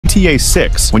GTA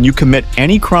 6, when you commit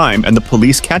any crime and the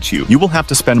police catch you, you will have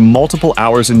to spend multiple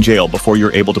hours in jail before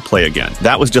you're able to play again.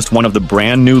 That was just one of the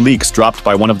brand new leaks dropped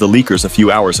by one of the leakers a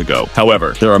few hours ago.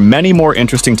 However, there are many more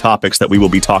interesting topics that we will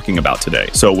be talking about today.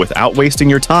 So without wasting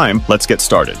your time, let's get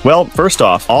started. Well, first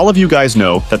off, all of you guys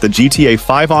know that the GTA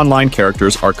 5 online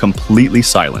characters are completely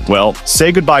silent. Well,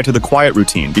 say goodbye to the quiet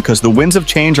routine because the winds of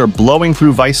change are blowing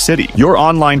through Vice City. Your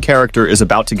online character is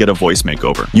about to get a voice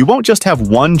makeover. You won't just have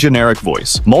one generic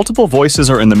voice. Multiple voices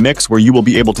are in the mix where you will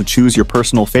be able to choose your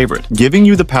personal favorite, giving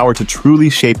you the power to truly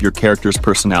shape your character's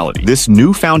personality. This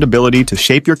newfound ability to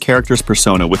shape your character's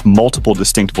persona with multiple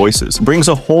distinct voices brings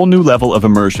a whole new level of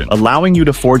immersion, allowing you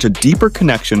to forge a deeper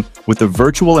connection with the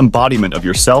virtual embodiment of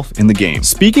yourself in the game.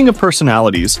 Speaking of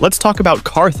personalities, let's talk about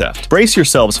car theft. Brace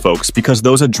yourselves, folks, because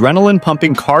those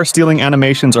adrenaline-pumping car-stealing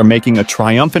animations are making a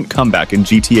triumphant comeback in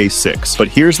GTA 6. But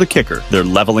here's the kicker, they're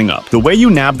leveling up. The way you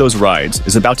nab those rides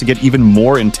is about to get even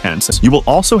more intense. You will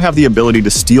also have the ability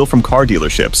to steal from car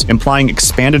dealerships, implying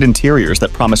expanded interiors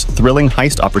that promise thrilling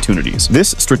heist opportunities. This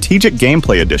strategic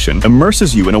gameplay edition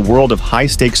immerses you in a world of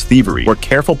high-stakes thievery, where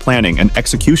careful planning and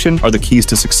execution are the keys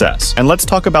to success. And let's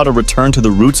talk about a return to the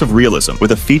roots of realism,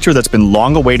 with a feature that's been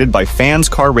long awaited by fans'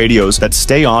 car radios that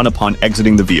stay on upon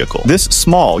exiting the vehicle. This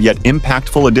small yet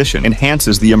impactful addition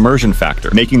enhances the immersion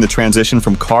factor, making the transition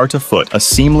from car to foot a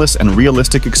seamless and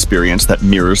realistic experience that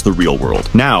mirrors the real world.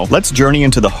 Now, let's journey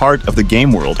into the heart of the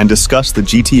game world and discuss the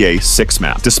GTA 6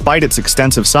 map. Despite its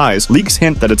extensive size, leaks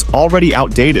hint that it's already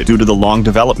outdated due to the long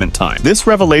development time. This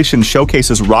revelation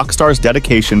showcases Rockstar's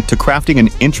dedication to crafting an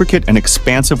intricate and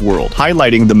expansive world,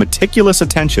 highlighting the meticulous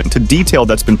attention to detail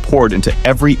that's been poured into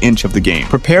every inch of the game.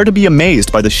 Prepare to be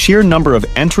amazed by the sheer number of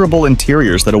enterable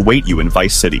interiors that await you in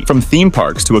Vice City. From theme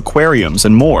parks to aquariums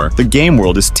and more, the game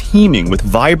world is teeming with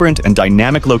vibrant and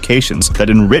dynamic locations that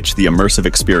enrich the immersive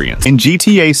experience. In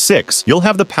GTA 6, you'll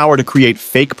have the power to create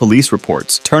fake police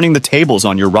reports, turning the tables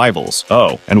on your rivals.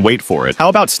 Oh, and wait for it. How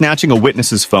about snatching a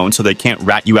witness's phone so they can't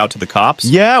rat you out to the cops?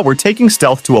 Yeah, we're taking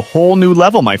stealth to a whole new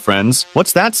level, my friends.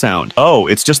 What's that sound? Oh,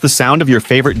 it's just the sound of your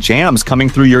favorite jams coming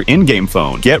through your in-game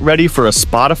phone. Get ready for a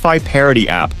Spotify parody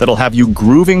app that'll have you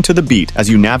grooving to the beat as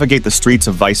you navigate the streets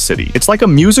of Vice City. It's like a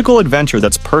musical adventure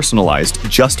that's personalized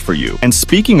just for you. And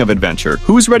speaking of adventure,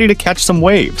 who's ready to catch some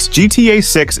waves? GTA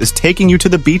 6 is taking you to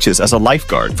the beaches as a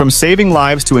lifeguard. From saving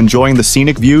lives to enjoying the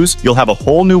scenic views, you'll have a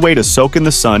whole new way to soak in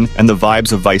the sun and the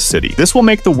vibes of Vice City. This will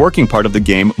make the working part of the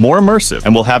game more immersive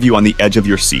and will have you on the edge of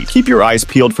your seat. Keep your eyes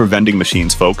peeled for vending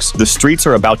machines, folks. The streets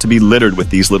are about to be littered with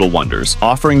these little wonders,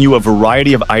 offering you a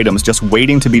variety of items just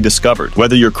waiting to be discovered.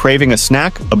 Whether you're craving a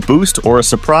snack, a boost, or a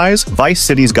surprise, Vice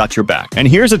City's got your back. And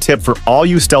here's a tip for all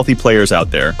you stealthy players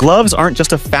out there. Gloves aren't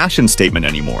just a fashion statement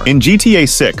anymore. In GTA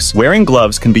 6, wearing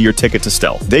gloves can be your ticket to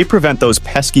stealth. They prevent those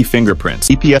pesky fingerprints.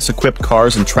 GPS-equipped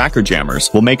cars and tracker jammers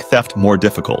will make theft more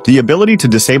difficult. The ability to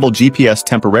disable GPS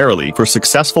temporarily for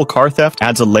successful car theft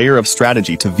adds a layer of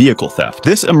strategy to vehicle theft.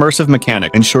 This immersive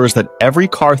mechanic ensures that every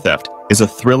car theft is a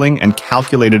thrilling and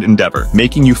calculated endeavor,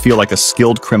 making you feel like a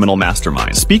skilled criminal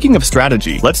mastermind. Speaking of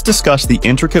strategy, let's discuss the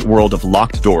intricate world of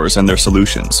locked doors and their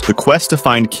solutions. The quest to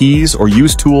find keys or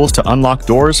use tools to unlock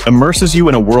doors immerses you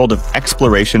in a world of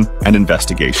exploration and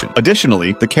investigation.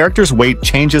 Additionally, the character's weight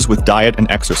changes with diet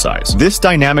and exercise. This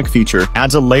dynamic feature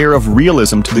adds a layer of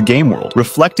realism to the game world,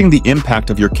 reflecting the impact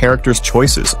of your character's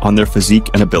choices on their physique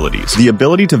and abilities. The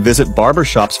ability to visit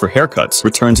barbershops for haircuts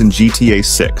returns in GTA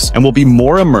 6 and will be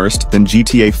more immersed than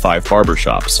GTA 5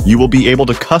 barbershops. You will be able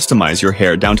to customize your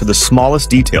hair down to the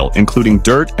smallest detail, including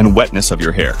dirt and wetness of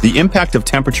your hair. The impact of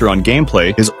temperature on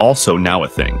gameplay is also now a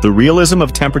thing. The realism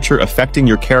of temperature affecting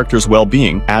your character's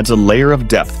well-being adds a layer of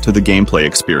depth to the gameplay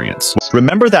experience.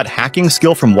 Remember that hacking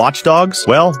skill from Watch Dogs?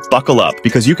 Well, buckle up,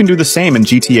 because you can do the same in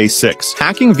GTA 6.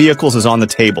 Hacking vehicles is on the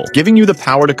table, giving you the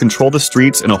power to control the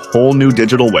streets in a whole new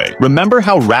digital way. Remember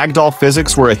how ragdoll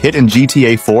physics were a hit in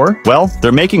GTA 4? Well,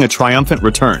 they're making a triumphant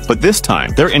return, but this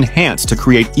time, they're enhanced to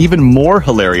create even more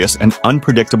hilarious and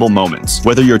unpredictable moments.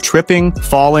 Whether you're tripping,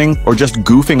 falling, or just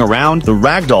goofing around, the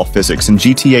ragdoll physics in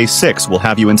GTA 6 will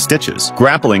have you in stitches.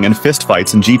 Grappling and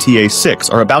fistfights in GTA 6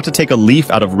 are about to take a leaf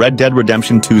out of Red Dead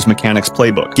Redemption 2's mechanics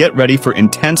playbook. Get ready for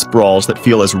intense brawls that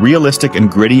feel as realistic and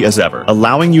gritty as ever,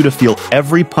 allowing you to feel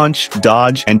every punch,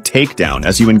 dodge, and takedown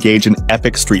as you engage in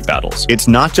epic street battles. It's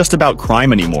not just about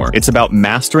crime anymore, it's about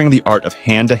mastering the art of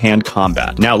hand-to-hand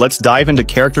combat. Now let's dive into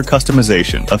character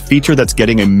customization, a feature that's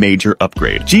getting a major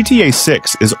upgrade. GTA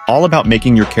 6 is all about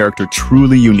making your character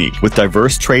truly unique, with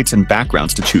diverse traits and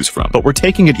backgrounds to choose from. But we're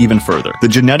taking it even further. The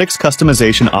genetics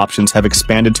customization options have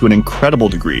expanded to an incredible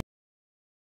degree,